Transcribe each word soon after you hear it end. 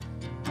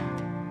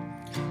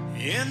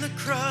In the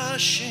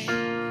crushing,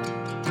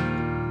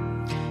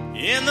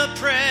 in the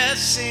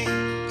pressing,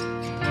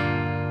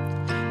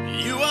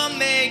 you are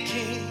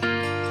making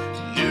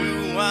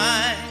new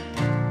wine.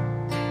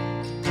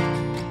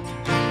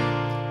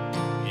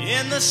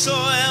 In the soil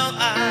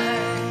I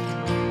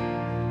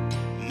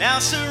now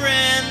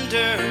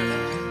surrender.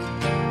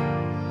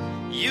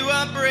 You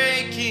are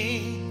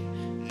breaking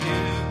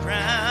new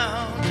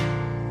ground.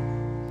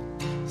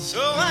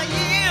 So I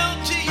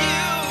yield to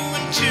you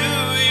and to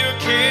your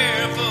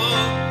careful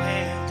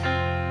hand.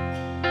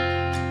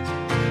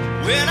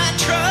 When I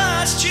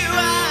trust you,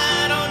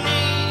 I don't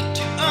need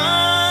to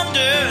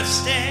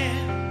understand.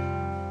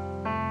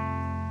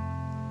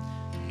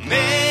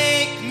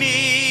 Make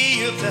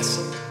me a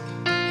vessel.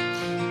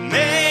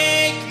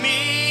 Make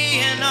me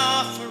an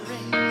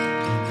offering.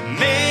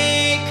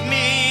 Make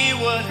me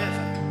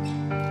whatever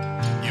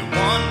you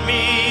want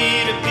me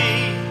to be.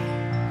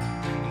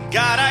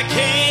 God, I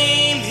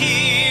came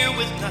here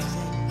with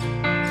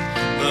nothing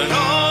but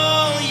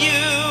all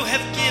you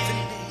have given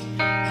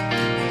me.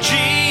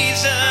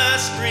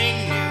 Jesus, bring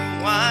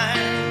new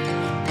wine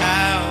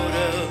out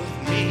of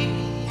me.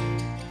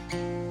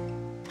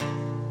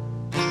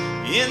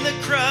 In the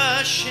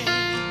crushing,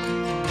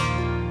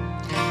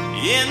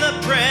 in the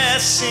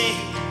pressing,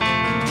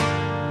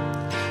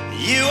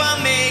 you are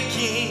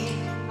making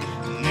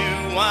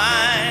new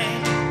wine.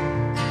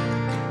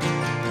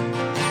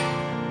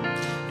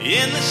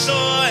 In the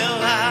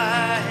soil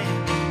I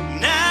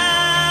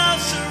now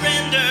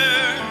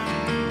surrender.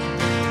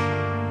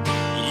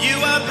 You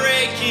are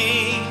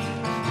breaking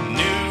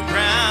new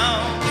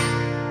ground.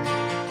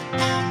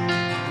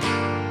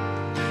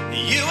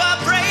 You are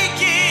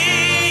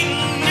breaking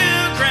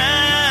new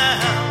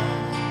ground.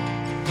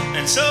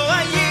 And so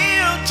I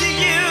yield to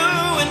you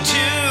and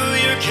to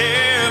your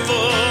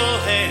careful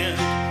hand.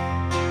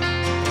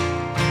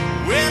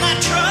 When I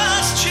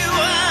trust you,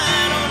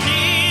 I don't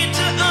need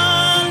to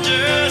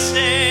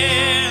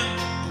understand.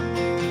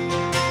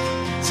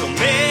 So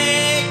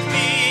make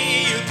me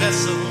a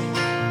vessel.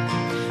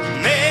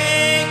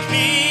 Make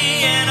me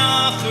an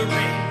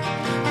offering.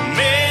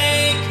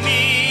 Make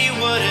me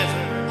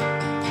whatever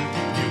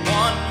you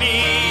want me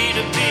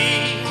to be.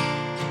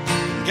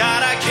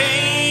 God, I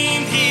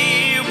came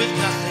here with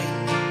nothing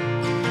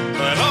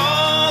but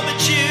all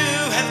that you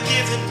have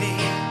given me.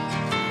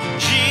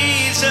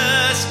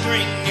 Jesus,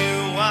 bring new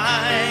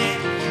wine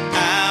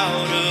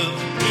out of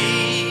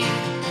me.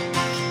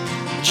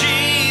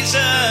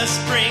 Jesus,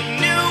 bring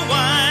new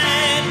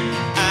wine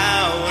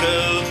out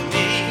of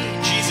me.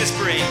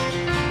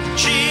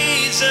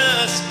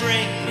 Jesus,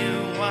 bring new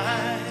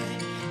wine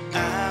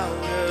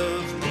out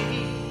of me.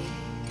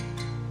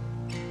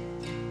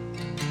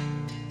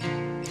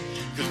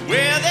 'Cause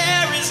where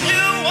there is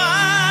new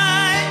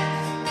wine,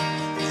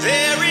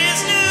 there is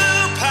new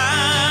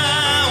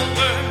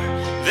power,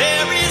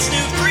 there is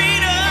new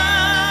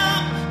freedom,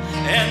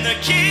 and the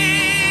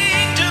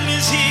kingdom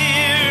is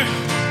here.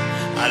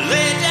 I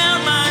lay down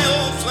my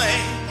old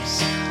flames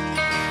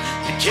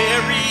to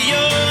carry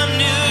your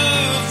new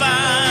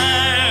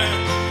fire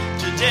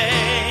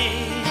today.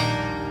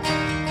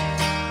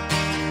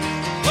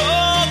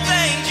 Oh,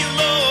 thank you,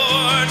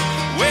 Lord.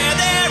 Where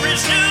there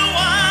is new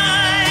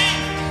wine,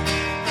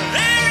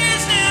 there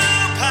is new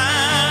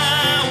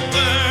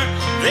power,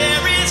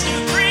 there is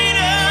new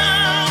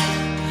freedom,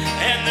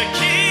 and the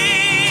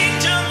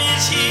kingdom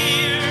is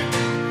here.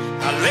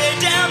 I lay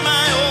down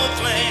my old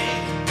flame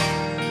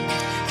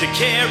to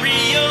carry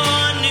your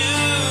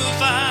new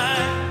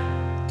fire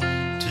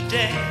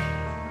today.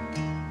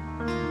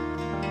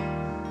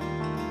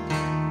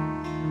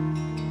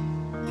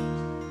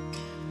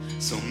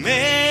 So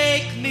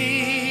make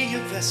me a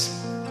vessel.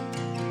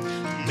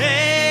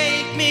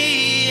 Make me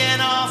an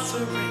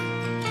offering.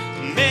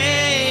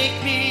 Make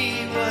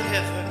me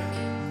whatever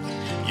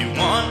you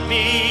want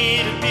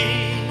me to be.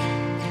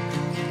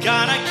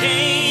 God, I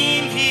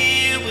came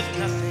here with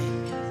nothing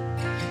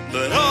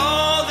but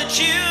all that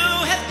you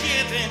have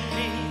given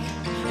me.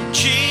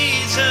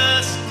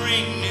 Jesus,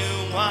 bring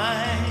new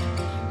wine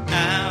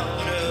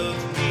out of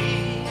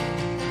me.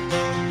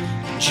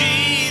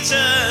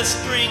 Jesus,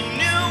 bring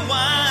new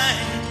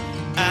wine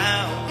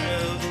out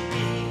of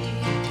me.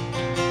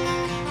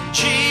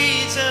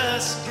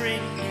 Jesus,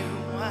 bring new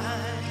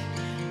wine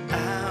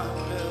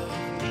out of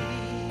me.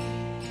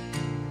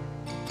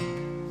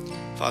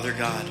 Father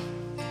God,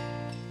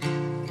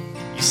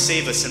 you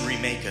save us and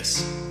remake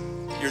us.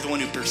 You're the one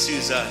who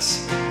pursues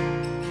us.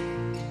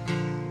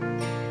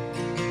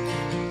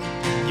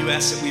 You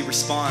ask that we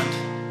respond,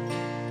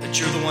 that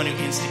you're the one who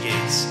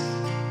instigates.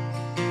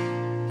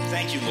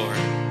 Thank you, Lord.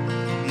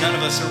 None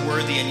of us are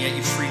worthy, and yet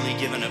you've freely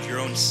given of your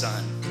own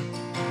Son.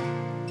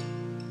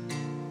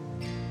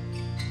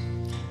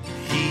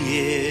 He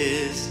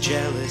is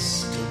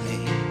jealous of me.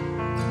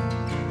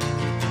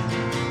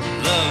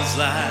 Love's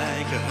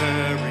like a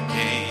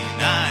hurricane.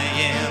 I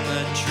am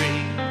a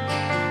tree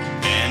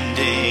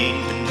bending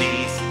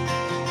beneath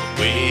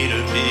the weight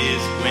of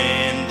his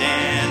wind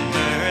and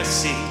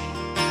mercy.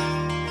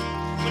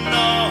 When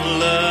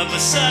all of a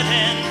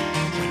sudden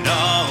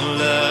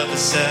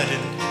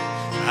sudden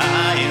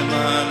I am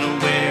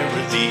unaware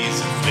of these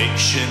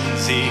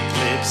afflictions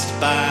eclipsed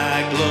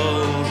by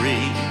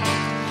glory,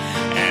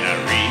 and I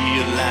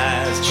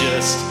realize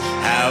just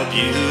how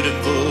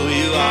beautiful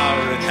you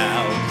are and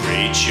how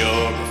great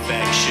your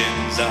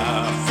affections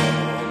are for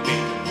me.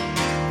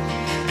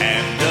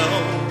 And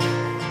oh,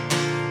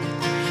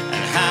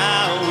 and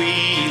how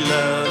he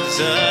loves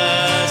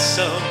us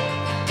so.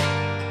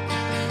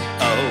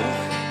 Oh,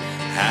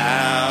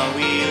 how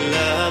he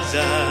loves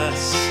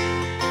us,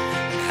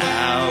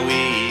 how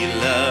he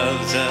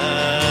loves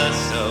us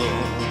so.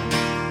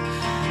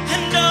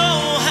 And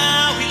oh,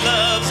 how he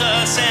loves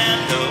us,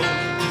 and oh,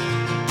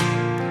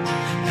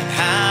 and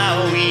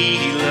how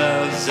he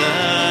loves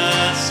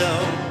us so.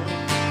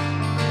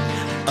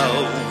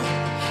 Oh,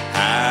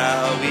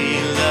 how he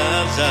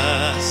loves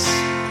us,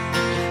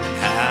 and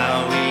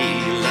how he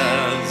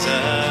loves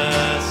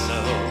us so.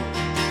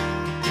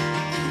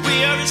 We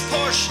are his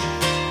portion,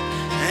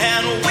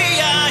 and we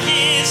are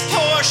his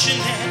portion,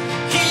 and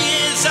he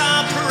is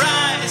our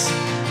prize,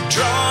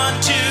 drawn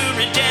to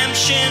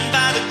redemption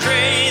by the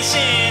grace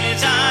in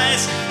his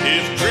eyes.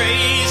 If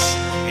grace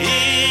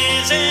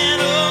is an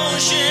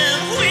ocean,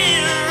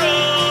 we're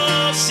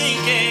all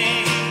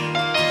sinking.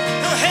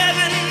 Oh,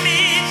 heaven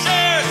meets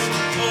earth,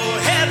 oh,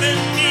 heaven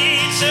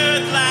meets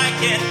earth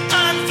like an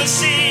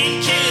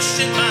unforeseen kiss,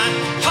 and my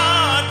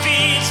heart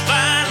beats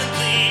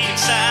violently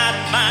inside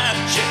my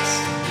chest.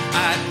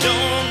 I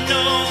don't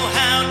know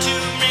how to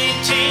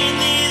maintain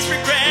these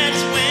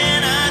regrets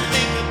when I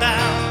think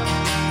about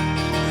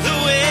the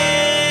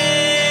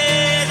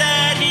way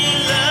that he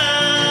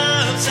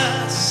loves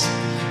us.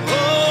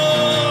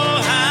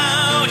 Oh,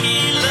 how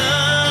he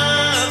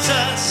loves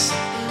us.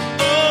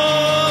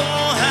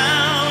 Oh,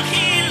 how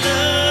he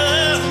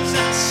loves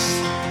us.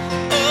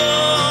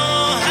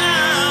 Oh,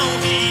 how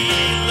he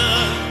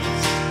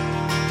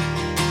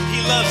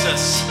loves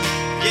us.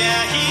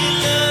 Yeah, he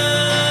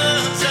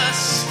loves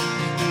us.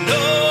 And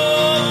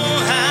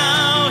oh,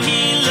 how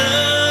he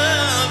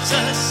loves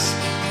us.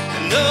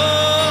 And oh,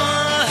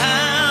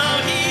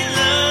 how he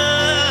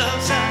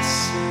loves us.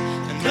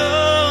 And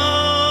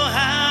oh,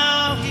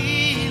 how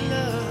he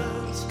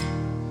loves.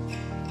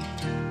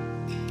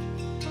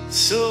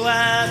 So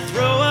I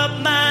throw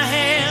up my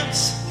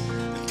hands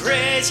and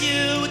praise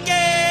you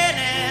again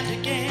and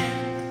again,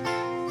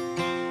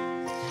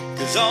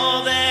 'cause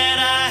all that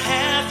I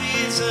have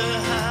is a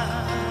hallelujah,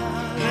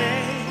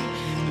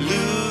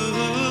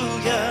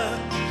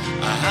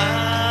 a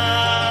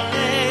hallelujah.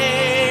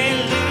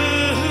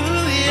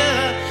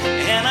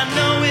 And I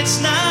know it's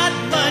not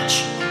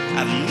much,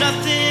 I've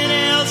nothing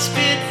else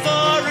fit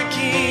for a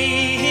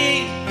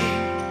king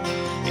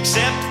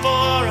except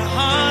for a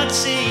heart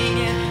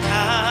singing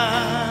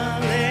hallelujah,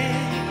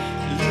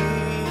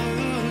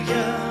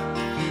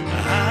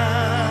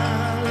 hallelujah.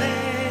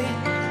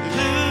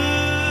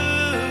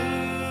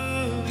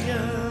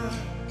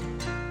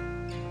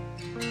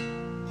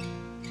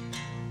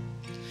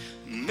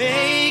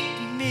 Make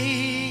me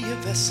a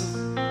vessel,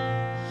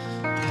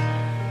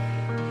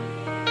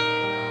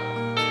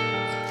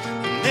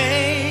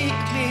 make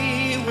me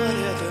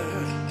whatever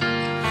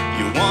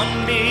you want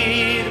me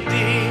to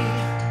be.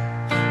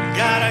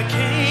 God, I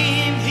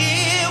came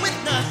here with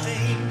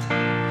nothing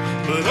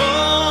but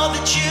all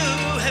that you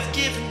have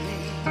given me.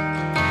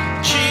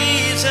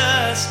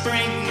 Jesus,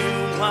 bring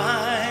new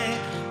wine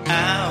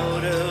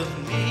out of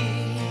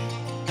me.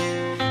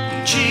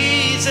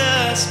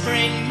 Jesus,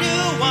 bring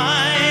new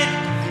wine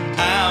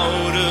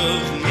out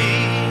of me.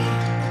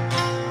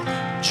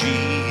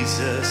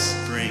 Jesus,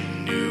 bring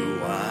new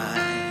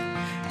wine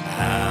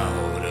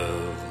out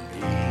of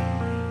me.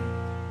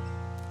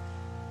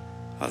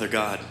 Father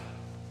God,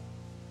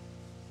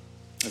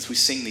 as we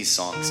sing these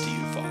songs to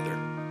you, Father,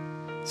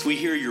 as we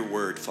hear your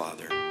word,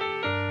 Father,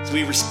 as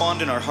we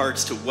respond in our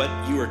hearts to what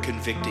you are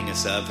convicting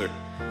us of or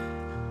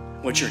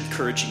what you're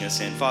encouraging us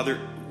in, Father,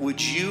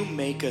 would you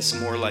make us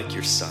more like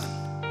your Son?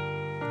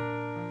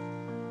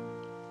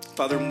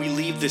 Father, when we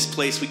leave this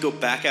place, we go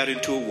back out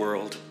into a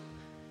world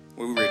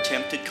where we were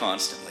tempted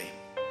constantly.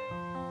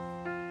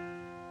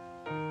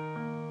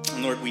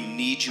 And Lord, we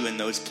need you in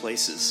those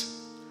places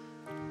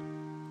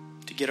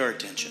to get our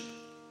attention.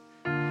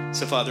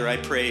 So, Father, I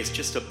pray it's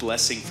just a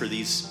blessing for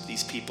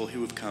these people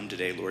who have come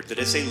today, Lord, that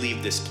as they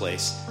leave this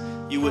place,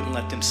 you wouldn't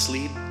let them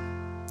sleep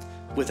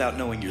without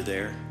knowing you're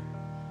there.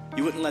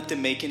 You wouldn't let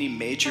them make any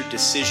major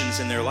decisions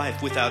in their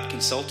life without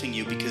consulting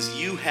you, because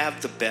you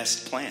have the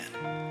best plan.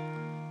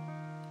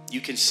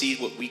 You can see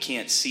what we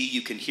can't see.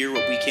 You can hear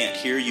what we can't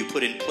hear. You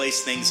put in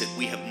place things that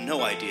we have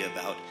no idea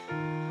about.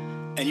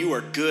 And you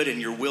are good,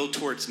 and your will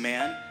towards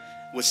man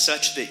was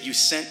such that you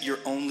sent your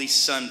only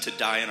Son to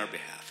die on our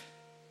behalf.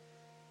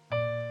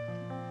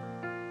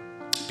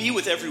 Be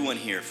with everyone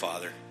here,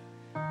 Father.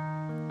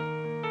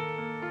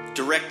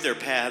 Direct their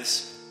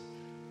paths.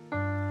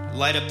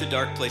 Light up the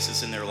dark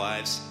places in their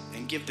lives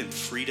and give them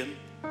freedom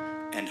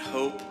and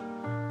hope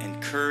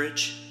and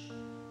courage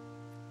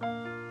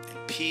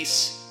and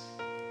peace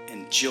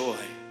and joy,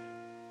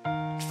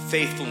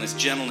 faithfulness,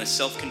 gentleness,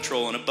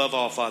 self-control, and above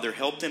all, Father,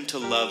 help them to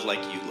love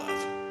like you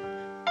love.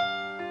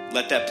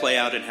 Let that play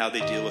out in how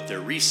they deal with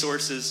their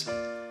resources,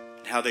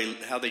 and how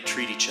they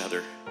treat each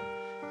other,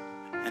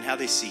 and how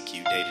they seek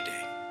you day to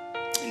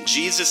day. In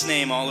Jesus'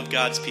 name, all of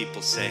God's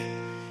people say,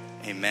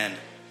 amen.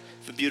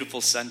 Have a beautiful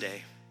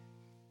Sunday.